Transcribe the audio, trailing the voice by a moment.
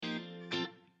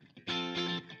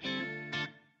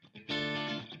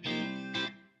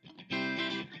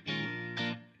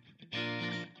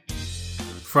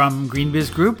From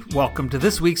GreenBiz Group, welcome to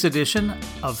this week's edition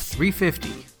of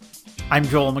 350. I'm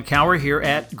Joel McCower here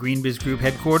at GreenBiz Group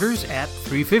headquarters at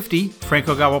 350 Frank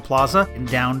Ogawa Plaza in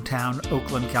downtown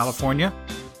Oakland, California.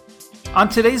 On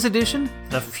today's edition,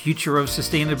 the future of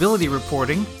sustainability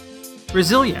reporting,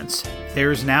 resilience.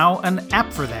 There's now an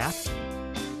app for that.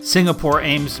 Singapore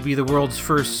aims to be the world's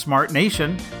first smart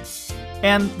nation,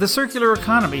 and the circular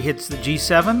economy hits the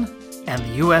G7 and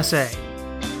the USA.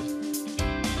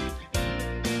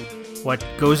 What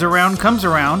goes around comes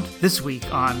around this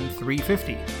week on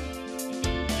 350.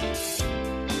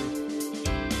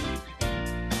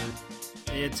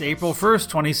 It's April 1st,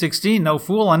 2016. No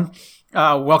fooling.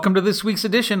 Welcome to this week's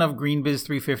edition of GreenBiz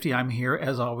 350. I'm here,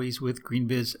 as always, with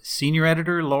GreenBiz Senior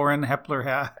Editor Lauren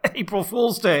Hepler. April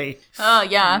Fool's Day. Oh,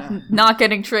 yeah. Not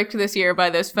getting tricked this year by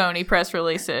those phony press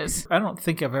releases. I don't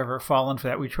think I've ever fallen for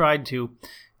that. We tried to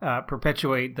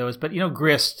perpetuate those, but,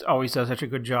 Grist always does such a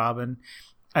good job, and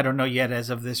I don't know yet as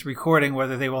of this recording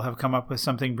whether they will have come up with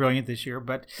something brilliant this year,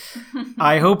 but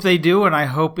I hope they do, and I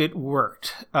hope it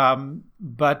worked.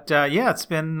 It's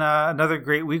been another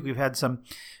great week. We've had some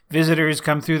visitors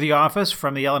come through the office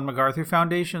from the Ellen MacArthur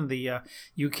Foundation, the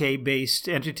UK-based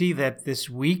entity that this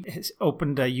week has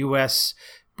opened a US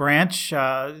branch.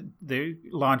 They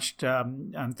launched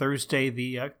on Thursday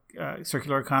the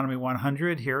Circular Economy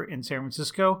 100 here in San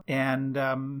Francisco, and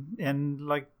I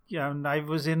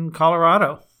was in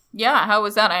Colorado. Yeah, how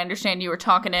was that? I understand you were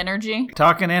talking energy.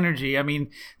 Talking energy. I mean,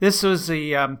 this was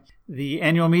the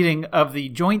annual meeting of the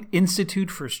Joint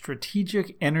Institute for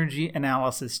Strategic Energy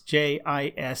Analysis,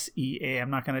 JISEA. I'm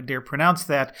not going to dare pronounce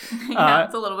that. Yeah,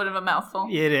 it's a little bit of a mouthful.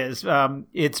 It is.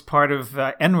 It's part of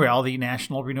NREL, the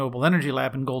National Renewable Energy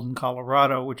Lab in Golden,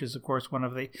 Colorado, which is, of course, one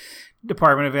of the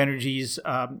Department of Energy's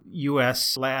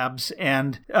U.S. labs,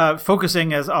 and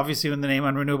focusing, as obviously in the name,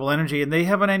 on renewable energy. And they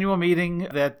have an annual meeting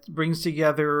that brings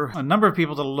together a number of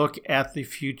people to look at the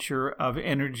future of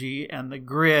energy and the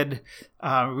grid.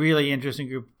 Really interesting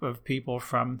group of people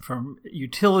from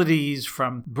utilities,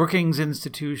 from Brookings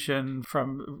Institution,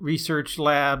 from research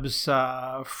labs,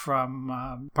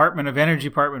 from Department of Energy,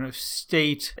 Department of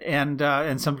State, and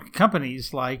some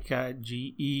companies like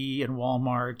GE and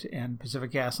Walmart and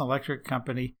Pacific Gas and Electric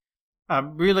Company.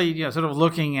 Really, sort of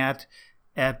looking at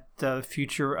the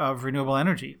future of renewable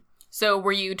energy. So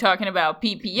were you talking about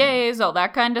PPAs, all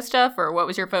that kind of stuff, or what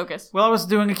was your focus? Well, I was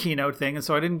doing a keynote thing, and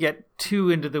so I didn't get too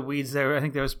into the weeds there. I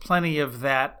think there was plenty of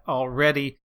that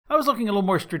already. I was looking a little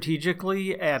more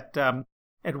strategically at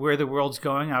where the world's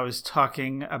going. I was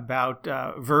talking about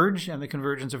Verge and the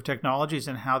convergence of technologies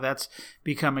and how that's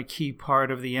become a key part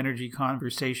of the energy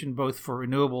conversation, both for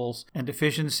renewables and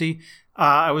efficiency.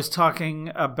 I was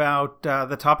talking about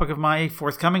the topic of my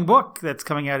forthcoming book that's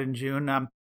coming out in June,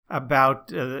 about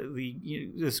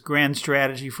this grand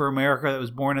strategy for America that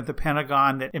was born at the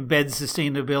Pentagon that embeds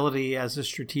sustainability as a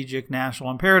strategic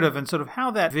national imperative, and sort of how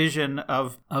that vision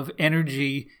of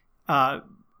energy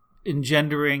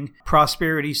engendering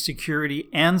prosperity, security,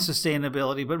 and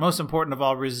sustainability, but most important of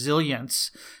all,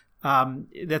 resilience.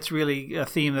 That's really a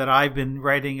theme that I've been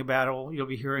writing about. You'll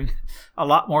be hearing a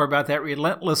lot more about that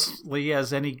relentlessly,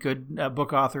 as any good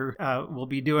book author will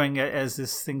be doing as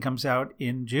this thing comes out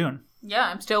in June.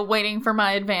 Yeah, I'm still waiting for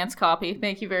my advance copy.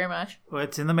 Thank you very much. Well,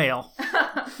 it's in the mail.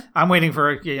 I'm waiting for,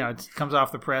 it comes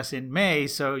off the press in May,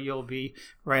 so you'll be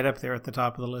right up there at the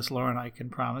top of the list, Lauren, I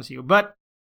can promise you. But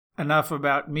enough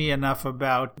about me, enough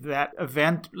about that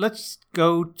event. Let's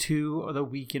go to the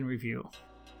week in review.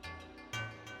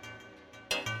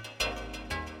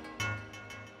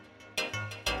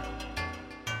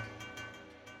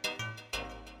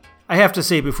 I have to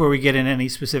say, before we get in any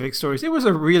specific stories, it was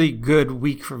a really good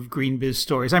week for GreenBiz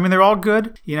stories. I mean, they're all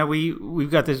good.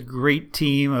 We've got this great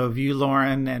team of you,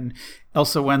 Lauren, and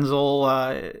Elsa Wenzel,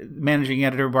 managing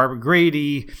editor Barbara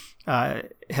Grady,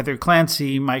 Heather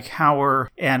Clancy, Mike Hauer,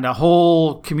 and a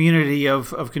whole community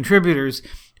of contributors.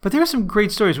 But there are some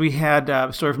great stories. We had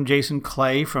a story from Jason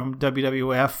Clay from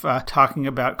WWF talking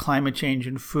about climate change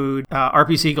and food.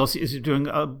 RP Siegel is doing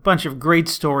a bunch of great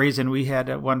stories, and we had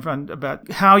one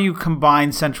about how you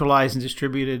combine centralized and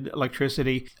distributed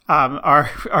electricity.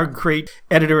 Our great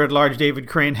editor-at-large, David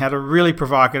Crane, had a really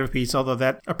provocative piece,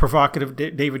 although a provocative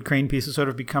David Crane piece has sort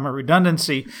of become a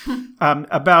redundancy,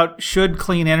 about should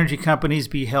clean energy companies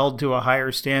be held to a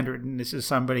higher standard. And this is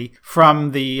somebody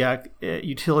from the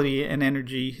utility and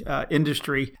energy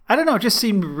industry. I don't know, it just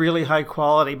seemed really high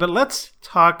quality. But let's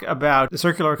talk about the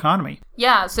circular economy.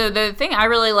 Yeah, so the thing I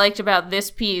really liked about this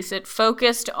piece, it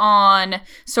focused on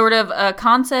sort of a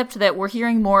concept that we're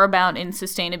hearing more about in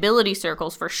sustainability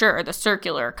circles for sure, the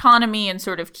circular economy and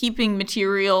sort of keeping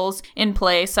materials in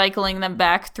place, cycling them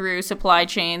back through supply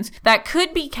chains. That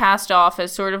could be cast off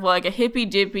as sort of like a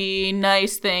hippy-dippy,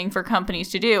 nice thing for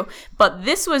companies to do. But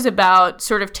this was about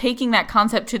sort of taking that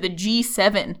concept to the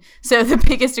G7. So the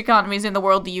biggest economies in the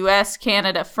world, the US,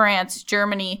 Canada, France,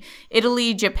 Germany,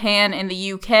 Italy, Japan, and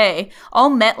the UK, all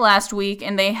met last week,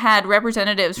 and they had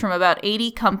representatives from about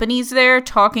 80 companies there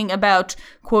talking about,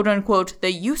 quote unquote,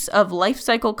 the use of life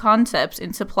cycle concepts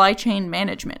in supply chain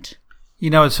management. You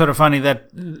know, it's sort of funny that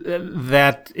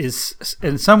that is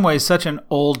in some ways such an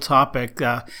old topic.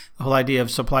 The whole idea of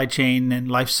supply chain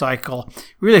and life cycle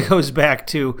really goes back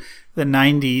to the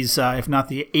 90s, if not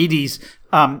the 80s.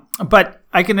 But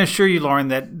I can assure you, Lauren,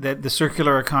 that the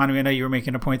circular economy, I know you were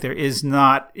making a point there, is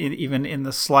not even in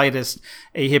the slightest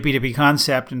a hippy-dippy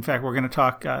concept. In fact, we're going to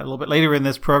talk a little bit later in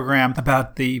this program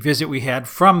about the visit we had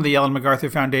from the Ellen MacArthur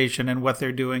Foundation and what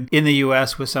they're doing in the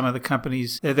U.S. with some of the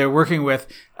companies that they're working with.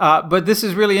 But this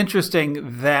is really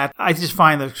interesting that I just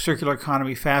find the circular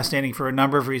economy fascinating for a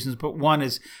number of reasons. But one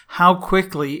is how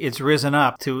quickly it's risen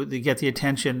up to get the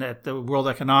attention at the World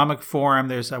Economic Forum.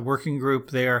 There's a working group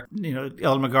there. You know,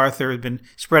 Ellen MacArthur has been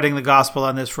spreading the gospel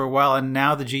on this for a while, and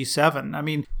now the G7. I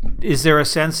mean, is there a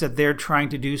sense that they're trying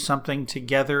to do something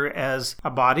together as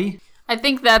a body? I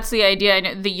think that's the idea. I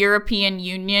know the European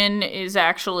Union is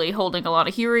actually holding a lot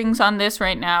of hearings on this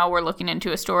right now. We're looking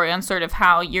into a story on sort of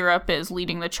how Europe is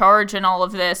leading the charge in all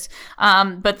of this.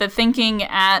 But the thinking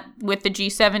with the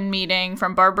G7 meeting,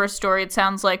 from Barbara's story, it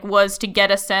sounds like, was to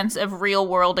get a sense of real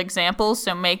world examples,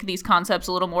 so make these concepts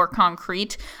a little more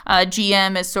concrete.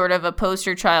 GM is sort of a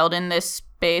poster child in this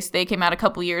space. They came out a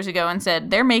couple years ago and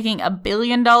said they're making $1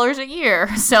 billion a year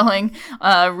selling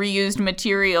reused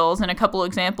materials, and a couple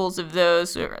examples of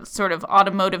those sort of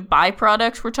automotive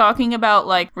byproducts we're talking about,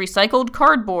 like recycled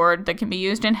cardboard that can be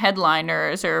used in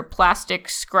headliners, or plastic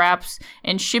scraps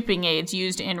and shipping aids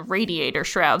used in radiator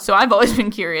shrouds. So I've always been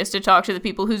curious to talk to the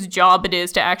people whose job it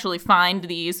is to actually find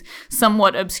these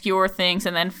somewhat obscure things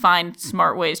and then find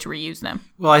smart ways to reuse them.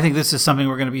 Well, I think this is something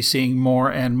we're going to be seeing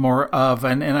more and more of,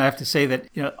 and I have to say that,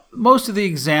 you know, most of the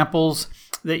examples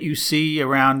that you see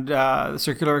around the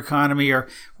circular economy are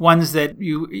ones that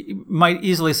you might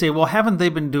easily say, well, haven't they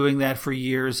been doing that for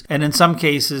years? And in some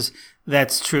cases,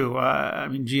 that's true. I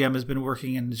mean, GM has been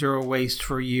working in zero waste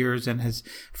for years, and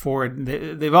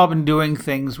they've all been doing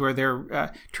things where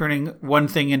they're turning one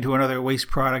thing into another. Waste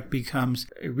product becomes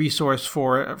a resource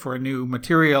for a new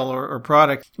material or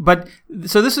product. But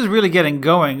so this is really getting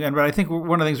going. But I think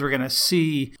one of the things we're going to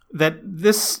see, that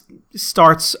this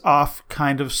starts off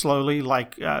kind of slowly,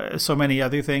 like so many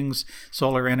other things,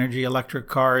 solar energy, electric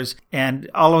cars, and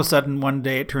all of a sudden one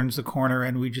day it turns the corner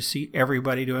and we just see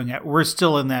everybody doing it. We're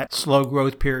still in that slow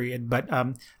growth period, but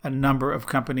a number of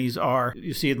companies are,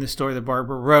 you see in the story that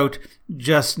Barbara wrote,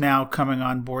 just now coming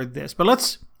on board this. But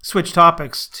let's switch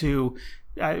topics to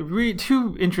read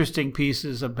two interesting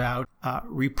pieces about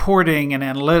reporting and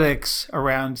analytics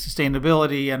around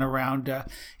sustainability and around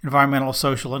environmental,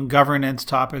 social, and governance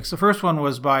topics. The first one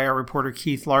was by our reporter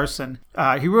Keith Larson.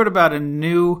 He wrote about a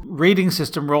new rating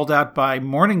system rolled out by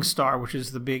Morningstar, which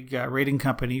is the big rating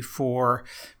company for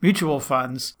mutual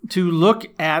funds, to look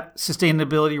at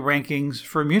sustainability rankings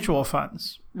for mutual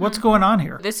funds. What's going on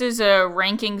here? This is a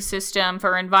ranking system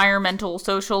for environmental,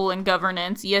 social, and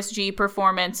governance, ESG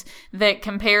performance, that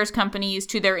compares companies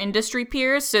to their industry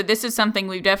peers. So this is something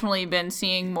we've definitely been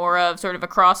seeing more of sort of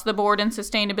across the board in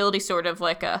sustainability, sort of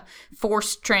like a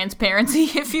forced transparency,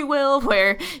 if you will,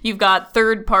 where you've got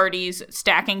third parties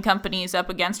stacking companies up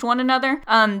against one another.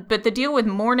 But the deal with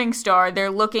Morningstar,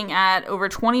 they're looking at over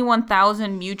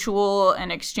 21,000 mutual and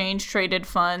exchange-traded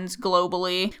funds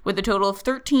globally, with a total of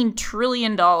 $13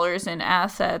 trillion in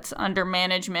assets under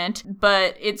management.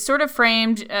 But it's sort of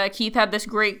framed, Keith had this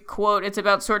great quote, it's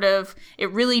about sort of,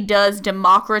 it really does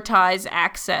democratize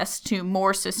access to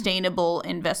more sustainable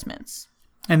investments.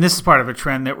 And this is part of a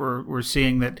trend that we're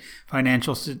seeing, that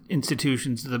financial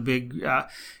institutions, the big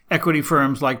equity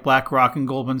firms like BlackRock and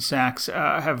Goldman Sachs,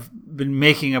 have been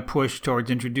making a push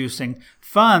towards introducing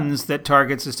funds that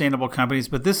target sustainable companies.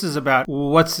 But this is about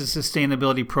what's the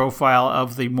sustainability profile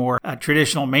of the more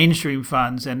traditional mainstream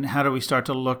funds, and how do we start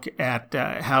to look at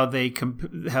how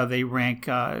they rank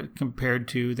compared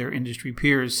to their industry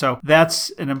peers. So that's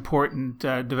an important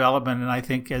development, and I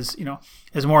think as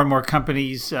more and more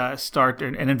companies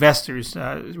and investors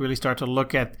really start to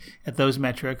look at those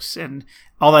metrics, and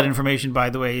All that information, by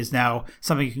the way, is now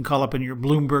something you can call up in your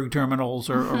Bloomberg terminals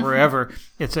or wherever.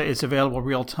 It's available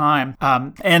real time.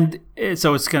 And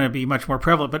so it's going to be much more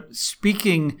prevalent. But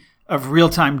speaking of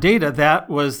real-time data, that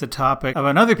was the topic of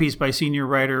another piece by senior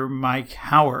writer Mike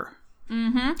Hauer.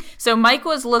 So Mike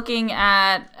was looking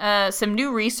at some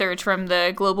new research from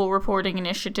the Global Reporting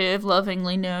Initiative,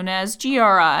 lovingly known as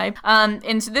GRI.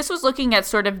 And so this was looking at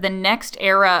sort of the next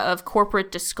era of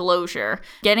corporate disclosure,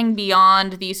 getting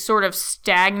beyond these sort of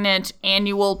stagnant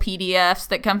annual PDFs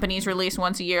that companies release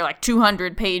once a year, like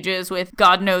 200 pages with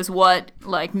God knows what,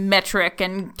 like metric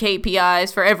and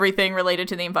KPIs for everything related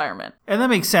to the environment. And that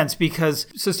makes sense because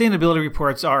sustainability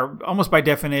reports are almost by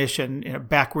definition,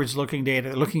 backwards looking data.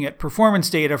 They're looking at performance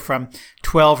data from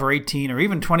 12 or 18 or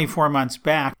even 24 months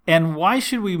back. And why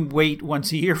should we wait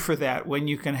once a year for that when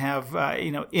you can have,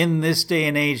 in this day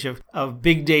and age of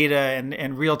big data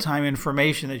and real-time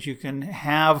information that you can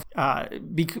have,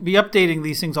 be updating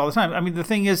these things all the time. I mean, the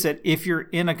thing is that if you're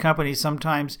in a company,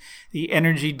 sometimes the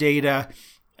energy data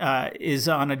is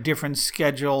on a different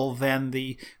schedule than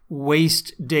the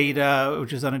waste data,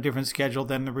 which is on a different schedule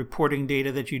than the reporting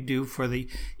data that you do for the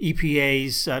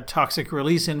EPA's toxic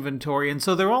release inventory. And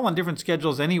so they're all on different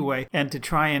schedules anyway. And to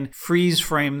try and freeze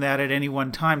frame that at any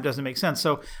one time doesn't make sense.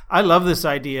 So I love this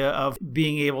idea of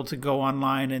being able to go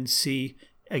online and see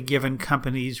a given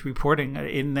company's reporting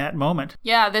in that moment.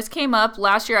 Yeah, this came up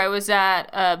last year. I was at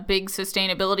a big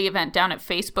sustainability event down at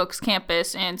Facebook's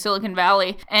campus in Silicon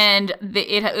Valley, and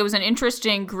it was an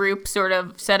interesting group sort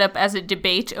of set up as a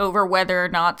debate over whether or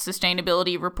not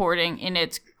sustainability reporting in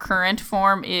its current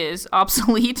form is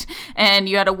obsolete. And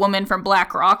you had a woman from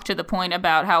BlackRock to the point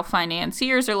about how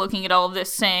financiers are looking at all of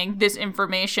this, saying this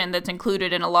information that's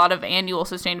included in a lot of annual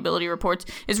sustainability reports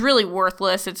is really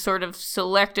worthless. It sort of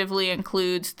selectively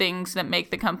includes things that make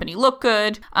the company look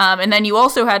good. And then you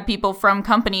also had people from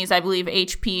companies, I believe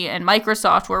HP and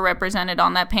Microsoft were represented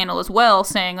on that panel as well,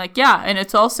 saying like, yeah, and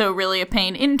it's also really a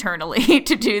pain internally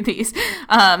to do these.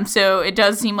 So it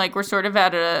does seem like we're sort of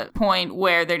at a point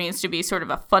where there needs to be sort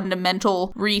of a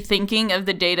fundamental rethinking of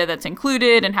the data that's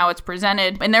included and how it's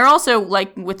presented. And there also,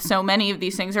 like with so many of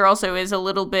these things, there also is a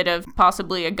little bit of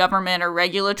possibly a government or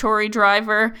regulatory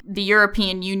driver. The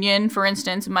European Union, for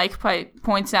instance, Mike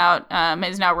points out,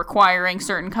 is now requiring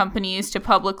certain companies to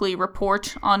publicly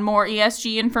report on more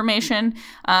ESG information.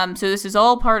 So this is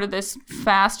all part of this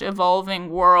fast evolving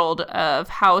world of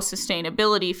how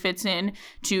sustainability fits in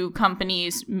to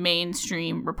companies'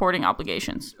 mainstream reporting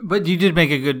obligations. But you did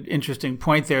make a good, interesting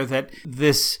point there that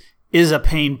this is a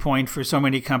pain point for so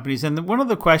many companies. And one of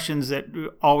the questions that we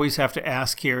always have to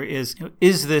ask here is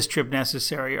this trip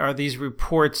necessary? Are these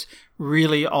reports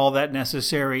really all that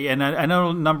necessary? And I know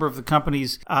a number of the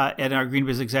companies at our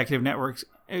GreenBiz Executive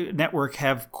Network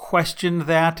have questioned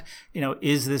that.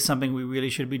 Is this something we really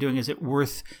should be doing? Is it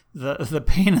worth the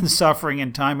pain and suffering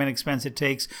and time and expense it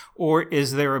takes, or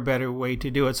is there a better way to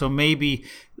do it? So maybe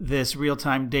this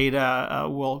real-time data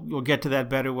will get to that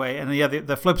better way. And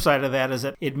the flip side of that is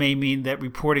that it may mean that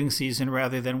reporting season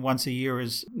rather than once a year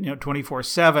is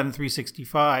 24/7,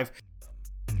 365.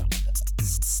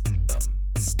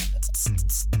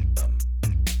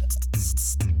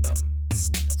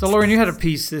 So, Lauren, you had a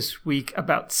piece this week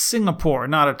about Singapore,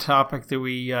 not a topic that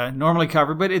we normally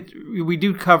cover, but we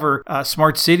do cover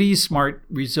smart cities, smart,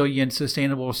 resilient,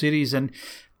 sustainable cities, and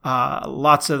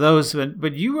lots of those.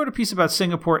 But you wrote a piece about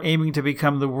Singapore aiming to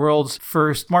become the world's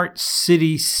first smart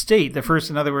city state,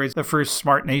 in other words, the first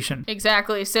smart nation.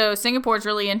 Exactly. So Singapore is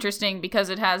really interesting because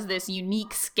it has this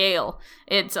unique scale.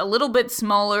 It's a little bit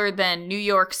smaller than New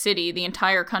York City, the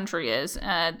entire country is.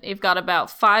 They've got about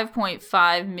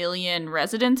 5.5 million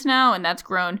residents now, and that's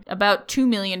grown about 2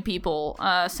 million people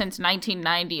since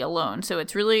 1990 alone. So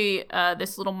it's really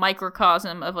this little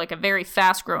microcosm of like a very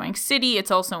fast-growing city.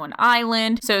 It's also an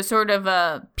island. So sort of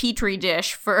a petri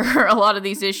dish for a lot of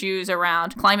these issues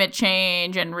around climate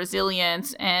change and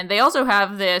resilience. And they also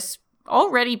have this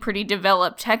already pretty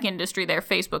developed tech industry there.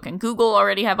 Facebook and Google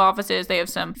already have offices. They have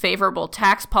some favorable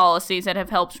tax policies that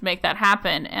have helped make that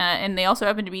happen. And they also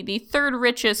happen to be the third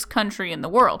richest country in the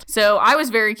world. So I was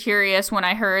very curious when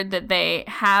I heard that they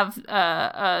have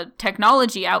a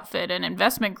technology outfit, an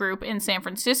investment group in San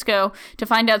Francisco, to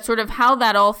find out sort of how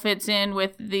that all fits in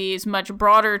with these much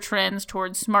broader trends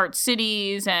towards smart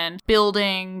cities and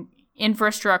building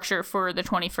infrastructure for the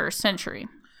 21st century.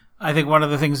 I think one of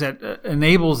the things that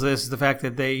enables this is the fact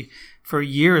that they, for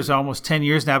years, almost 10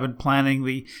 years now, have been planning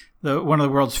the one of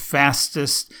the world's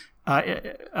fastest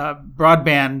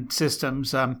broadband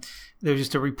systems. There was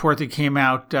just a report that came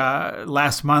out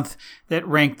last month that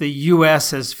ranked the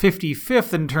U.S. as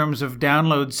 55th in terms of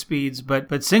download speeds,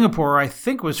 but Singapore, I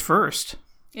think, was first.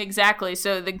 Exactly.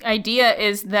 So the idea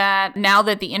is that now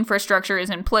that the infrastructure is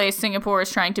in place, Singapore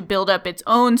is trying to build up its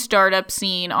own startup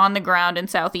scene on the ground in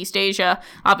Southeast Asia.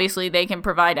 Obviously, they can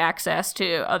provide access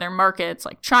to other markets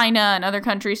like China and other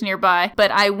countries nearby.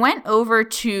 But I went over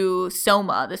to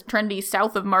Soma, this trendy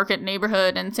south of Market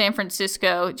neighborhood in San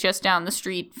Francisco, just down the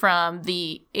street from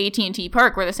the AT&T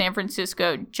Park where the San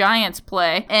Francisco Giants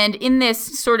play. And in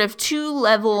this sort of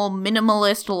 2-level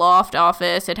minimalist loft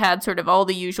office, it had sort of all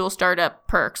the usual startup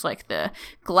perks like the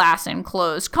glass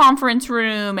enclosed conference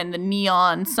room and the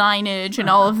neon signage and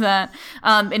all of that.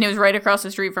 And it was right across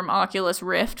the street from Oculus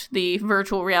Rift, the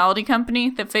virtual reality company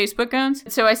that Facebook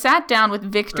owns. So I sat down with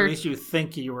Victor. Or at least you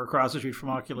think you were across the street from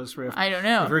Oculus Rift. I don't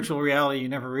know. The virtual reality, you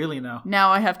never really know. Now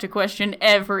I have to question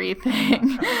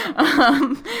everything.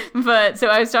 But so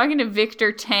I was talking to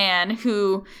Victor Tan,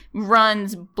 who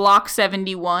runs Block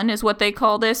 71 is what they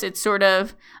call this. It's sort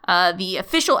of the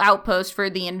official outpost for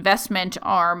the investment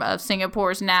arm of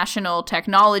Singapore's National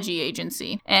Technology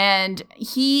Agency. And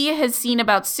he has seen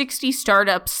about 60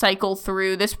 startups cycle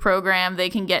through this program. They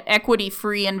can get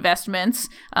equity-free investments.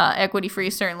 Equity-free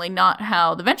is certainly not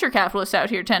how the venture capitalists out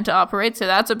here tend to operate, so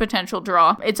that's a potential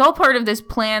draw. It's all part of this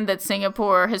plan that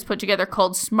Singapore has put together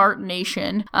called Smart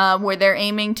Nation, where they're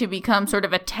aiming to become sort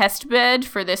of a test bed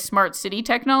for this smart city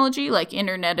technology, like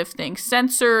Internet of Things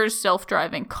sensors,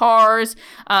 self-driving cars.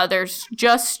 They're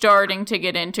just starting to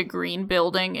get into green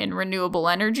building and renewable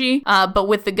energy. But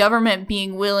with the government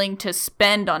being willing to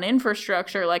spend on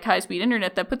infrastructure like high-speed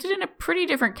internet, that puts it in a pretty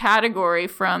different category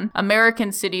from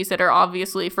American cities that are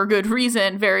obviously, for good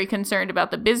reason, very concerned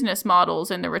about the business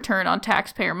models and the return on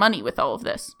taxpayer money with all of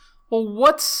this. Well,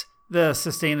 what's the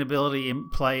sustainability in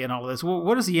play in all this?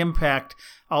 What is the impact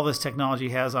all this technology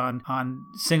has on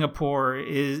Singapore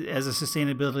as a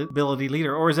sustainability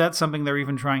leader? Or is that something they're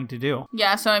even trying to do?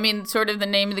 Yeah, so I mean, sort of the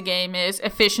name of the game is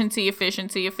efficiency.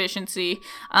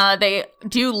 They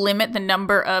do limit the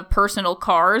number of personal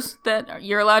cars that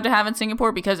you're allowed to have in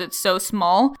Singapore because it's so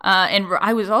small. And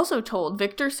I was also told,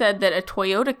 Victor said that a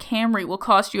Toyota Camry will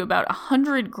cost you about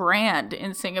 $100,000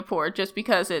 in Singapore just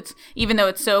because even though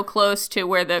it's so close to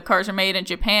where the cars are made in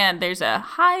Japan, there's a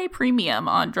high premium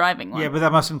on driving one. Yeah, but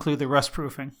that must include the rust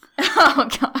proofing. Oh,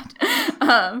 God.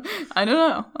 I don't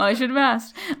know. I should have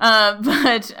asked.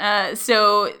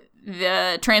 So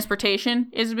the transportation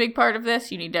is a big part of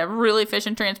this. You need to have really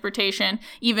efficient transportation,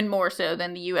 even more so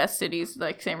than the U.S. cities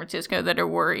like San Francisco that are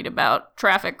worried about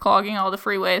traffic clogging all the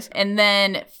freeways. And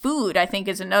then food, I think,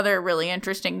 is another really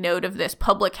interesting note of this.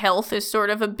 Public health is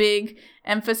sort of a big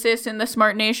emphasis in the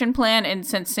Smart Nation plan. And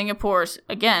since Singapore's,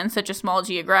 again, such a small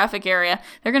geographic area,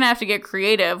 they're going to have to get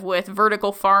creative with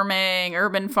vertical farming,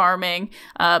 urban farming,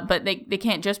 but they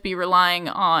can't just be relying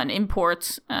on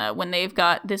imports when they've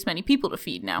got this many people to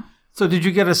feed now. So did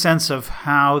you get a sense of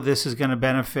how this is going to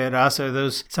benefit us? Are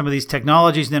some of these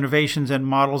technologies and innovations and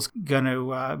models going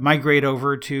to migrate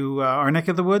over to our neck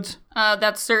of the woods?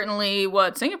 That's certainly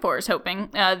what Singapore is hoping.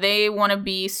 They want to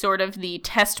be sort of the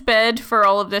test bed for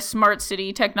all of this smart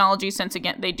city technology, since,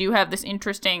 again, they do have this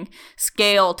interesting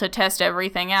scale to test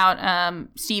everything out.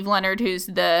 Steve Leonard, who's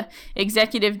the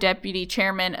executive deputy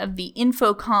chairman of the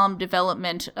Infocom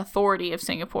Development Authority of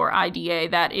Singapore, IDA,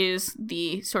 that is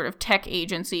the sort of tech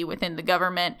agency within the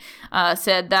government,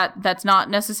 said that that's not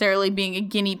necessarily being a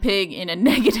guinea pig in a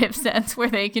negative sense where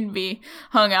they can be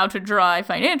hung out to dry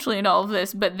financially and all of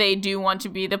this, but they do want to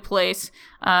be the place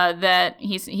that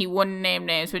he wouldn't name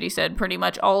names, but he said pretty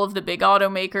much all of the big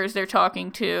automakers they're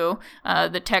talking to,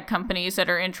 the tech companies that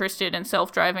are interested in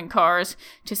self-driving cars,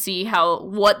 to see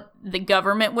what the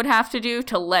government would have to do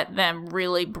to let them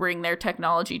really bring their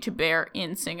technology to bear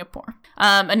in Singapore.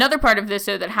 Another part of this,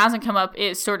 though, that hasn't come up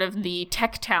is sort of the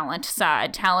tech talent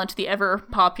side, the ever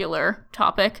popular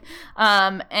topic.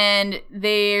 And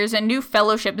there's a new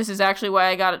fellowship. This is actually why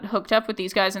I got hooked up with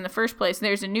these guys in the first place.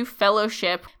 There's a new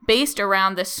fellowship based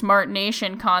around the Smart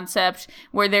Nation concept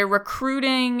where they're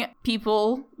recruiting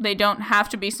people. They don't have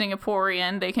to be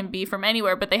Singaporean. They can be from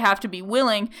anywhere, but they have to be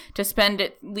willing to spend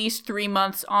at least 3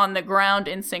 months on the ground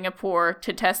in Singapore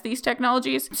to test these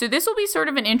technologies. So this will be sort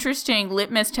of an interesting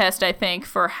litmus test, I think,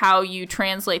 for how you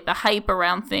translate the hype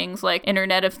around things like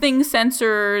Internet of Things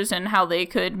sensors and how they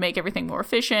could make everything more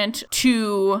efficient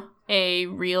to a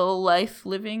real life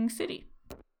living city.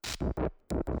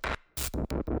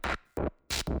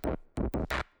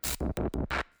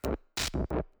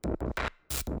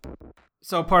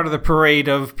 So part of the parade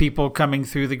of people coming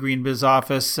through the GreenBiz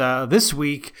office this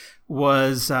week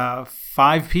was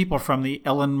 5 people from the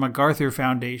Ellen MacArthur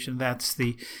Foundation. That's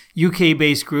the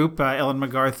UK-based group, Ellen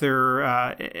MacArthur,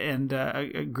 and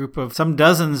a group of some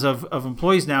dozens of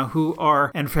employees now who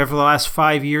are, and for the last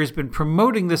 5 years, been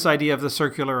promoting this idea of the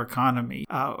circular economy,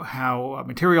 how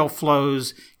material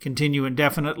flows continue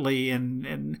indefinitely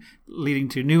and leading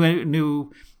to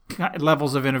new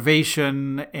levels of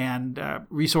innovation and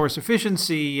resource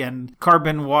efficiency and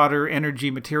carbon, water,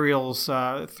 energy, materials,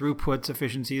 throughputs,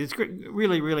 efficiency. It's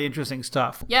really, really interesting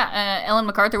stuff. Yeah, Ellen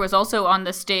MacArthur was also on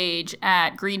the stage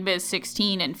at GreenBiz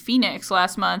 16 in Phoenix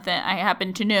last month, and I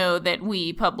happen to know that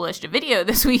we published a video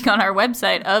this week on our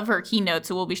website of her keynote,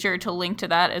 so we'll be sure to link to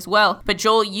that as well. But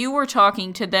Joel, you were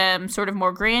talking to them sort of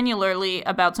more granularly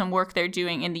about some work they're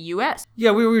doing in the U.S.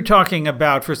 Yeah, we were talking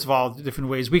about, first of all, the different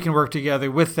ways we can work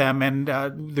together with them. And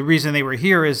the reason they were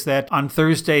here is that on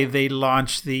Thursday they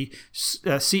launched the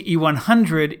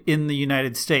CE100 in the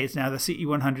United States. Now, the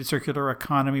CE100, Circular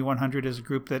Economy 100, is a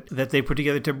group that they put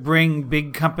together to bring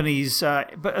big companies,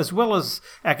 but as well as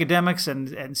academics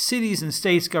and cities and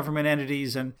states, government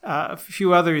entities, and a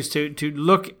few others to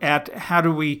look at how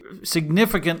do we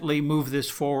significantly move this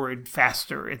forward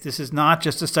faster. This is not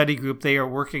just a study group. They are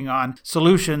working on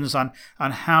solutions on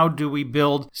how do we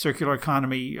build circular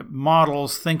economy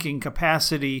models, thinking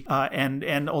capacity,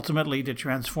 and ultimately to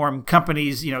transform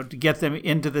companies, to get them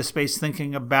into the space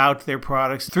thinking about their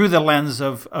products through the lens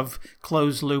of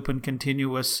closed loop and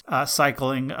continuous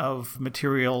cycling of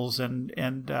materials and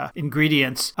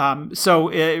ingredients. So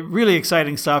really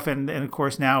exciting stuff. And of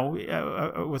course now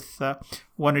with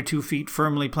 1 or 2 feet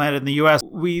firmly planted in the U.S.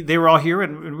 They were all here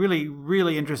and really,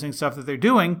 really interesting stuff that they're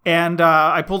doing. And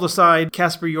I pulled aside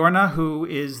Casper Jorna, who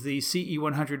is the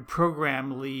CE100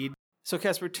 program lead. So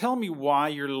Casper, tell me why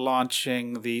you're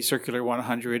launching the Circular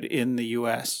 100 in the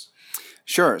U.S.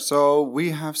 Sure. So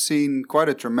we have seen quite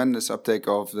a tremendous uptake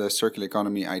of the circular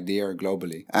economy idea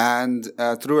globally. And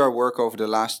through our work over the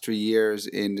last 3 years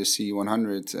in the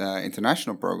CE100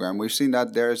 international program, we've seen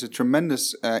that there is a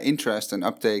tremendous interest and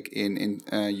uptake in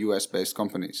US-based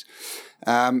companies.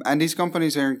 And these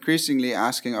companies are increasingly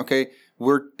asking, okay,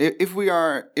 if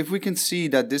we can see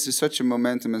that this is such a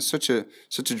momentum and such a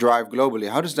drive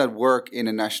globally, how does that work in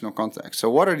a national context? So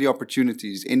what are the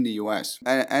opportunities in the US?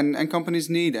 And companies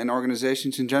need, and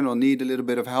organizations in general need, a little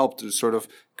bit of help to sort of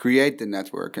create the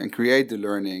network and create the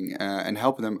learning and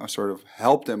help them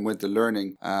with the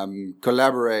learning,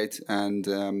 collaborate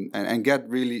and get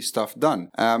really stuff done.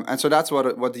 And so that's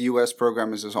what the US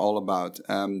program is all about.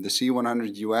 The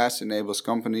CE100 US enables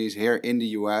companies here in the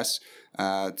US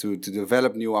to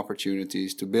develop new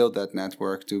opportunities, to build that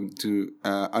network, to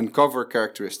uncover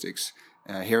characteristics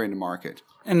here in the market.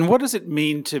 And what does it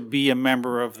mean to be a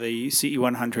member of the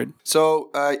CE100?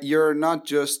 So you're not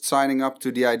just signing up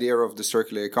to the idea of the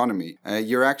circular economy.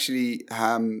 You're actually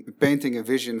painting a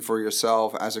vision for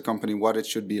yourself as a company, what it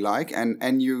should be like.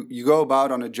 And you go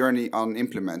about on a journey on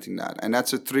implementing that. And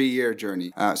that's a 3-year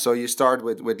journey. So you start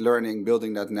with learning,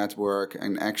 building that network,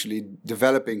 and actually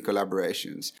developing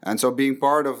collaborations. And so being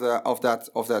part of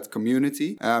that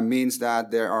community means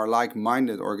that there are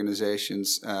like-minded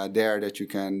organizations there that you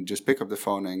can just pick up the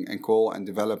phone and call and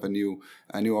develop a new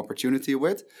opportunity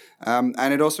with.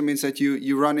 And it also means that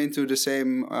you run into the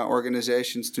same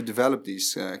organizations to develop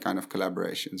these kind of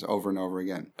collaborations over and over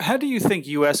again. How do you think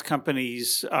U.S.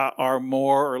 companies are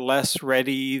more or less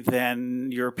ready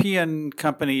than European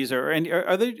companies? Are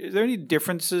there any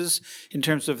differences in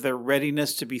terms of their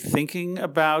readiness to be thinking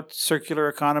about circular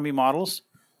economy models?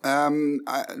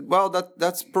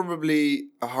 That's probably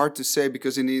hard to say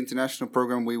because in the international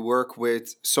program we work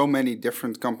with so many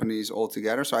different companies all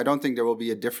together. So I don't think there will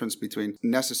be a difference between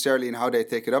necessarily in how they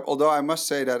take it up. Although I must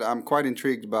say that I'm quite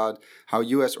intrigued about how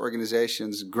U.S.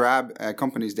 organizations grab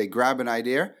companies. They grab an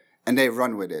idea and they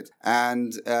run with it.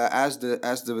 And as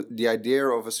the idea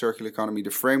of a circular economy, the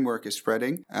framework is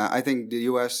spreading, I think the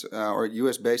US or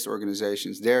US-based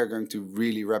organizations, they're going to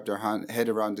really wrap their head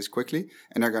around this quickly,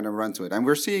 and they're going to run to it. And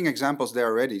we're seeing examples there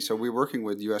already. So we're working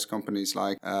with US companies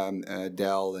like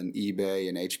Dell and eBay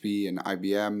and HP and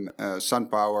IBM,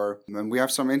 SunPower, and we have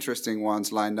some interesting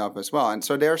ones lined up as well. And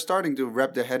so they're starting to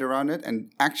wrap their head around it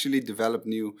and actually develop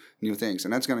new things,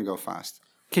 and that's going to go fast.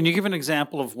 Can you give an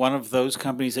example of one of those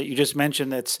companies that you just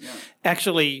mentioned that's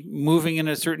actually moving in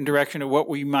a certain direction, or what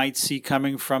we might see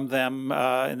coming from them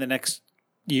in the next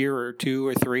year or two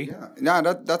or three? Yeah,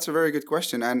 no, that's a very good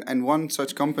question. And one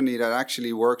such company that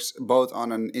actually works both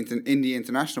on in the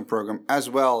international program as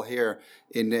well here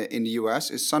in the US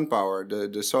is SunPower,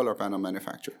 the solar panel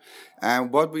manufacturer.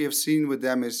 And what we have seen with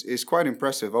them is quite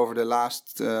impressive. Over the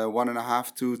last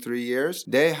 1.5 to 3 years,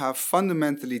 they have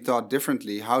fundamentally thought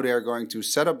differently how they are going to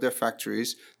set up their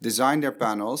factories, design their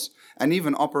panels, and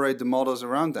even operate the models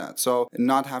around that. So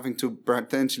not having to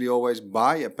potentially always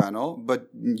buy a panel, but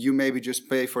you maybe just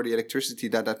pay for the electricity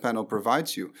that panel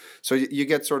provides you. So you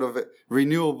get sort of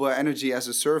renewable energy as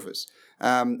a service.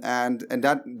 And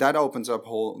that opens up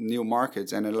whole new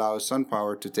markets and allows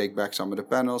SunPower to take back some of the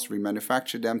panels,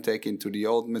 remanufacture them, take into the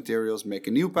old materials, make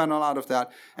a new panel out of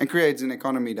that, and creates an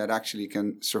economy that actually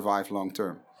can survive long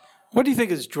term. What do you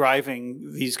think is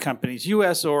driving these companies,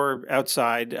 U.S. or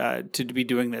outside, to be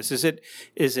doing this? Is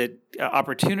it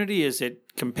opportunity? Is it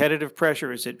competitive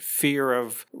pressure? Is it fear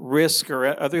of risk or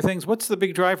other things? What's the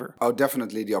big driver? Oh,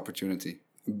 definitely the opportunity,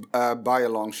 by a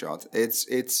long shot. It's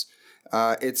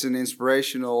an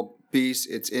inspirational piece.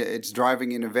 It's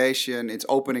driving innovation. It's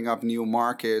opening up new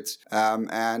markets,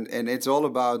 and it's all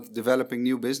about developing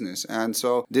new business. And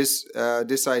so this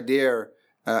idea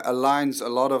aligns a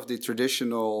lot of the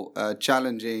traditional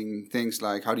challenging things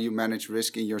like how do you manage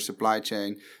risk in your supply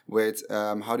chain with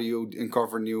how do you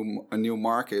uncover new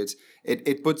markets.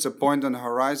 It puts a point on the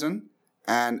horizon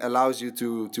and allows you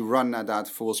to run at that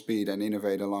full speed and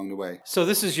innovate along the way. So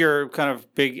this is your kind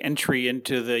of big entry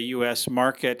into the U.S.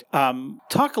 market.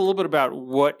 Talk a little bit about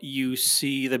what you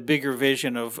see, the bigger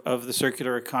vision of the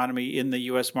circular economy in the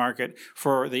U.S. market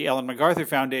for the Ellen MacArthur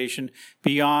Foundation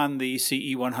beyond the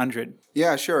CE 100.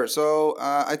 Yeah, sure. So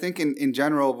I think in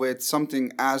general, with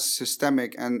something as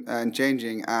systemic and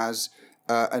changing as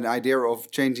an idea of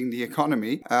changing the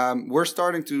economy, we're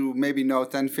starting to maybe know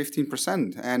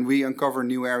 10-15%, and we uncover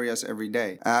new areas every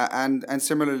day. And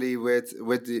similarly with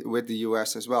the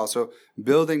US as well. So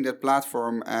building that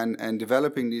platform and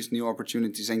developing these new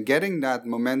opportunities and getting that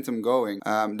momentum going,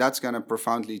 that's going to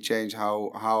profoundly change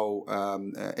how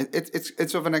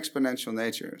it's of an exponential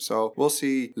nature. So we'll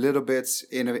see little bits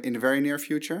in the very near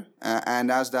future, and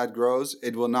as that grows,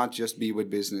 it will not just be with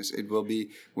business. It will be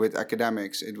with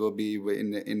academics. It will be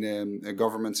in the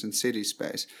governments and city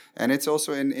space, and it's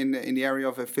also in the area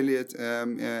of affiliate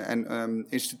and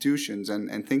institutions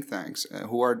and think tanks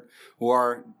who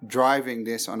are driving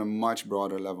this on a much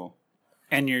broader level.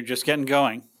 And you're just getting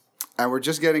going. And we're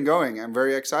just getting going. I'm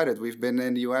very excited. We've been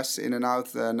in the US in and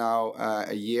out now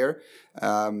a year.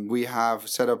 We have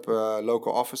set up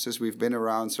local offices. We've been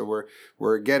around, so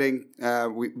we're getting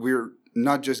we're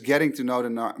not just getting to know the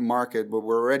market, but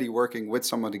we're already working with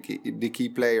some of the key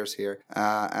players here.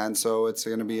 And so it's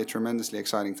going to be a tremendously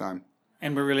exciting time.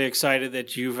 And we're really excited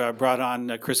that you've brought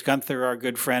on Chris Gunther, our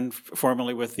good friend,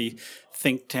 formerly with the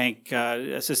think tank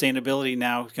Sustainability,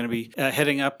 now going to be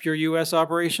heading up your U.S.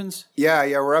 operations. Yeah,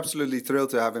 we're absolutely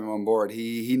thrilled to have him on board.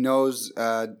 He knows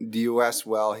the U.S.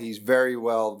 well. He's very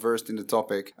well versed in the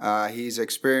topic. He's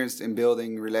experienced in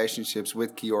building relationships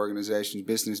with key organizations,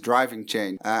 business driving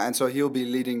change. And so he'll be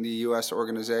leading the U.S.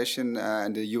 organization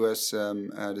and the U.S.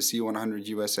 the C100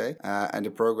 USA and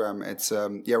the program.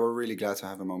 We're really glad to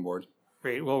have him on board.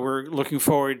 Great. Well, we're looking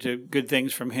forward to good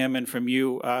things from him and from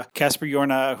you. Casper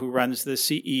Jorna, who runs the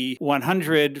CE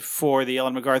 100 for the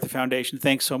Ellen MacArthur Foundation,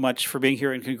 thanks so much for being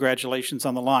here and congratulations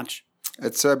on the launch.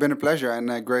 It's been a pleasure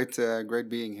and great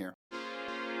being here.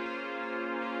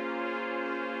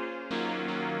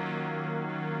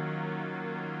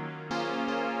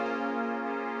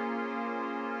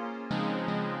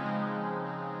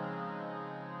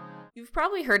 You've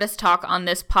probably heard us talk on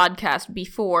this podcast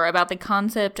before about the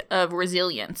concept of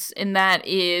resilience, and that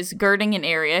is girding an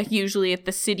area, usually at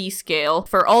the city scale,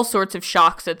 for all sorts of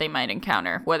shocks that they might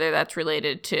encounter, whether that's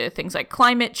related to things like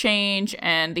climate change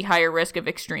and the higher risk of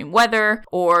extreme weather,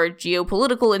 or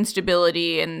geopolitical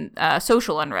instability and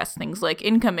social unrest, things like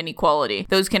income inequality.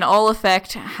 Those can all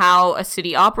affect how a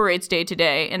city operates day to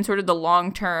day and sort of the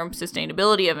long-term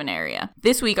sustainability of an area.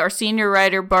 This week, our senior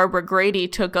writer Barbara Grady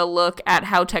took a look at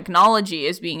how technology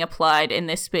is being applied in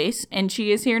this space, and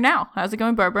she is here now. How's it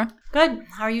going, Barbara? Good.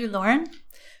 How are you, Lauren?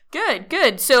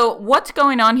 Good. So what's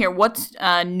going on here? What's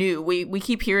new? We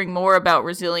keep hearing more about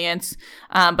resilience,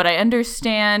 but I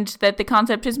understand that the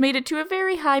concept has made it to a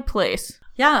very high place.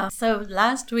 Yeah. So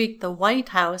last week, the White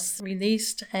House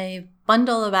released a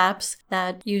bundle of apps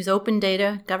that use open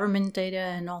data, government data,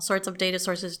 and all sorts of data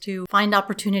sources to find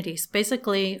opportunities.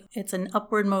 Basically, it's an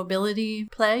upward mobility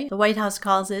play. The White House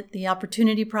calls it the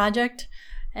Opportunity Project,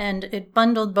 and it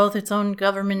bundled both its own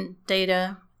government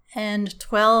data and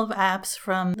 12 apps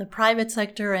from the private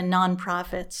sector and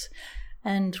nonprofits.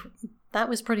 And that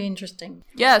was pretty interesting.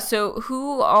 Yeah, so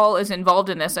who all is involved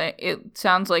in this? It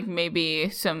sounds like maybe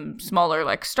some smaller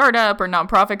like startup or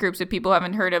nonprofit groups that people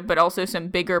haven't heard of, but also some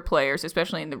bigger players,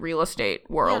 especially in the real estate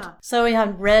world. Yeah. So we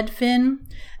have Redfin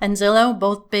and Zillow,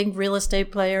 both big real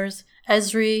estate players.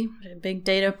 Esri, a big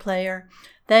data player.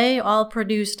 They all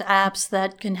produced apps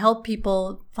that can help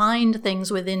people find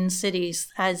things within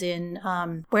cities, as in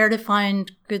where to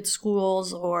find good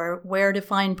schools or where to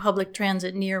find public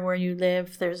transit near where you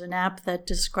live. There's an app that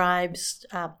describes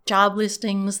job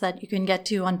listings that you can get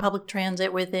to on public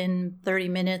transit within 30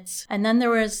 minutes. And then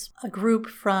there was a group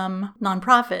from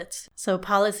nonprofits. So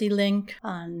PolicyLink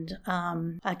and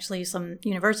actually some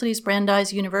universities,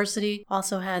 Brandeis University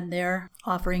also had their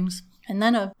offerings. And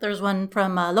then there's one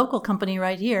from a local company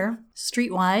right here,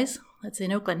 Streetwise. That's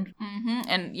in Oakland. Mm-hmm.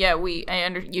 And yeah,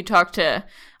 you talked to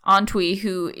Antwi,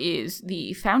 who is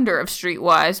the founder of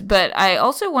Streetwise, but I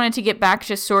also wanted to get back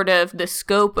to sort of the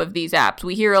scope of these apps.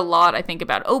 We hear a lot, I think,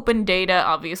 about open data,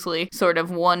 obviously, sort of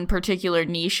one particular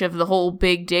niche of the whole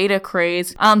big data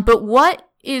craze. But what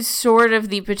is sort of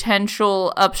the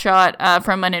potential upshot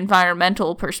from an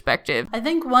environmental perspective? I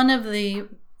think one of the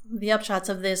upshots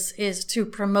of this is to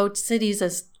promote cities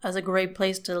as a great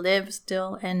place to live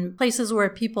still, and places where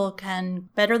people can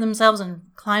better themselves and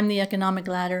climb the economic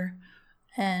ladder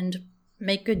and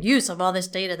make good use of all this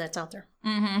data that's out there.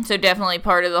 Mm-hmm. So definitely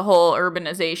part of the whole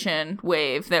urbanization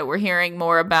wave that we're hearing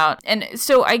more about. And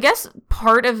so I guess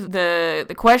part of the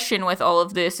question with all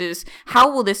of this is,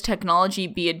 how will this technology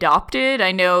be adopted?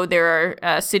 I know there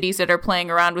are cities that are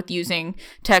playing around with using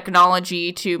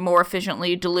technology to more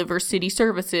efficiently deliver city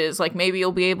services. Like maybe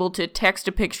you'll be able to text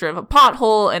a picture of a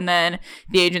pothole and then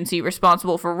the agency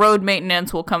responsible for road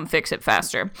maintenance will come fix it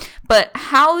faster. But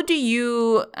how do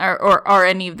you, or are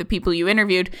any of the people you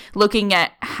interviewed looking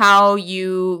at how you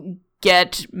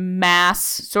get mass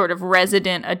sort of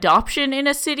resident adoption in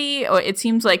a city? Or it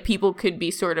seems like people could be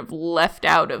sort of left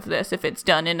out of this if it's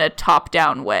done in a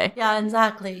top-down way. Yeah,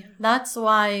 exactly. That's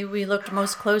why we looked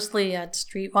most closely at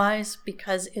Streetwise,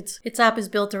 because its app is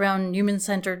built around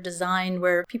human-centered design,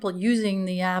 where people using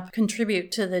the app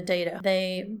contribute to the data.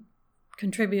 They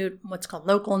contribute what's called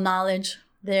local knowledge,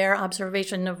 their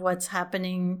observation of what's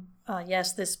happening.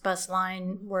 Yes, this bus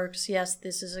line works. Yes,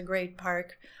 this is a great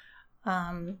park.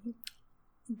 And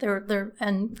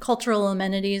cultural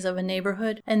amenities of a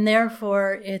neighborhood, and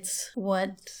therefore it's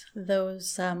what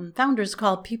those founders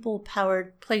call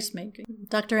people-powered placemaking.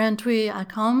 Dr. Antwi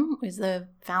Akam is the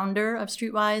founder of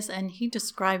Streetwise, and he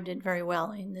described it very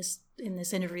well in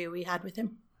this interview we had with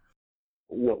him.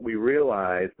 What we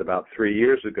realized about 3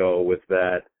 years ago was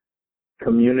that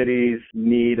communities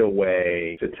need a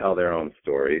way to tell their own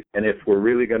stories. And if we're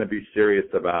really going to be serious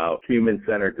about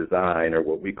human-centered design, or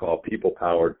what we call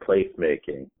people-powered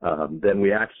placemaking, then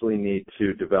we actually need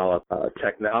to develop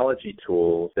technology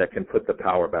tools that can put the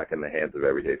power back in the hands of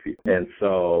everyday people. And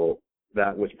so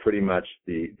that was pretty much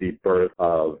the birth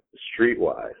of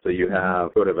Streetwise. So you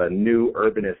have sort of a new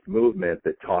urbanist movement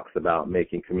that talks about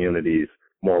making communities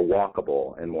more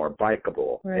walkable and more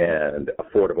bikeable, right, and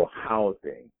affordable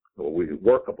housing,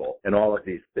 workable, and all of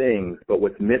these things. But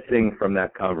what's missing from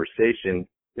that conversation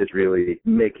is really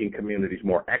making communities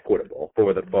more equitable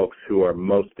for the folks who are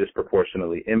most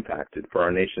disproportionately impacted, for our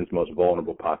nation's most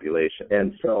vulnerable population.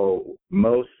 And so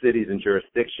most cities and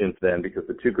jurisdictions then, because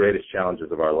the two greatest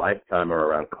challenges of our lifetime are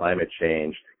around climate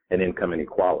change and income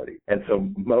inequality. And so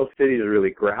most cities are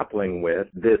really grappling with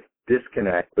this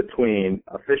disconnect between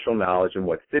official knowledge and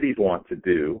what cities want to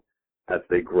do as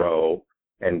they grow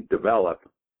and develop,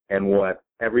 and what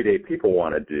everyday people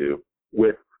want to do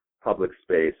with public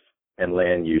space and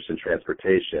land use and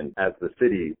transportation as the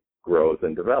city grows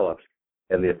and develops,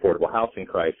 and the affordable housing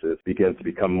crisis begins to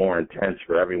become more intense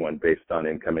for everyone based on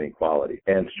income inequality.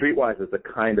 And Streetwise is the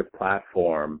kind of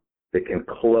platform that can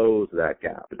close that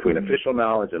gap between official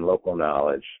knowledge and local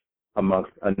knowledge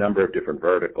amongst a number of different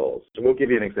verticals. So we'll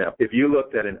give you an example. If you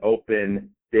looked at an open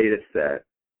data set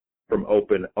from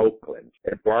Open Oakland,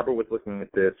 if Barbara was looking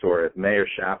at this, or if Mayor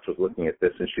Shaft was looking at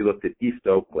this and she looked at East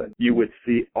Oakland, you would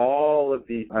see all of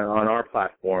these on our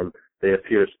platform. They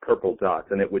appear as purple dots,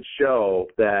 and it would show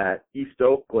that East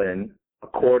Oakland,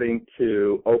 according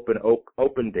to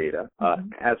open data,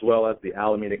 as well as the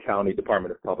Alameda County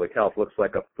Department of Public Health, looks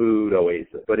like a food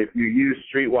oasis. But if you use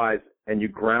Streetwise and you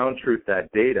ground truth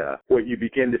that data, what you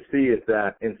begin to see is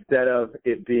that instead of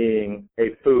it being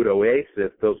a food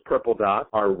oasis, those purple dots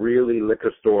are really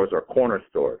liquor stores or corner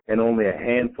stores, and only a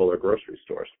handful are grocery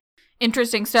stores.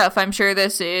 Interesting stuff. I'm sure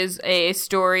this is a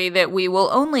story that we will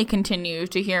only continue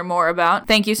to hear more about.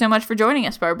 Thank you so much for joining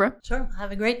us, Barbara. Sure.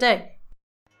 Have a great day.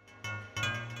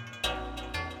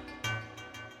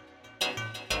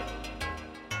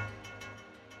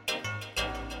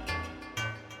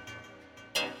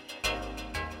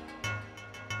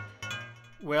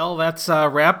 Well, that's a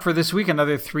wrap for this week.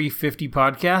 Another 350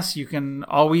 podcasts. You can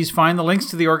always find the links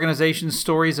to the organization's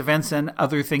stories, events, and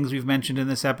other things we've mentioned in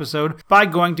this episode by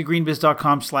going to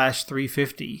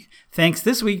greenbiz.com/350. Thanks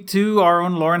this week to our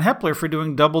own Lauren Hepler for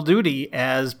doing double duty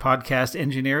as podcast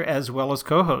engineer as well as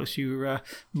co-host. You're a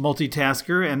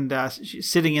multitasker and she's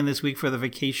sitting in this week for the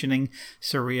vacationing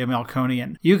Saria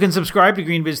Melkonian. You can subscribe to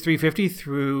GreenBiz 350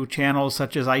 through channels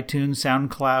such as iTunes,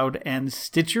 SoundCloud, and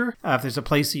Stitcher. If there's a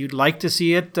place that you'd like to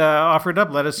see it offered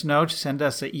up, let us know. Just send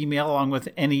us an email along with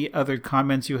any other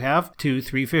comments you have to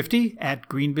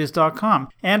 350@greenbiz.com.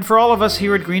 And for all of us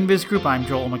here at GreenBiz Group, I'm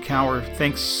Joel McCower.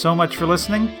 Thanks so much for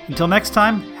listening. Until next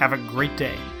time, have a great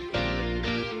day.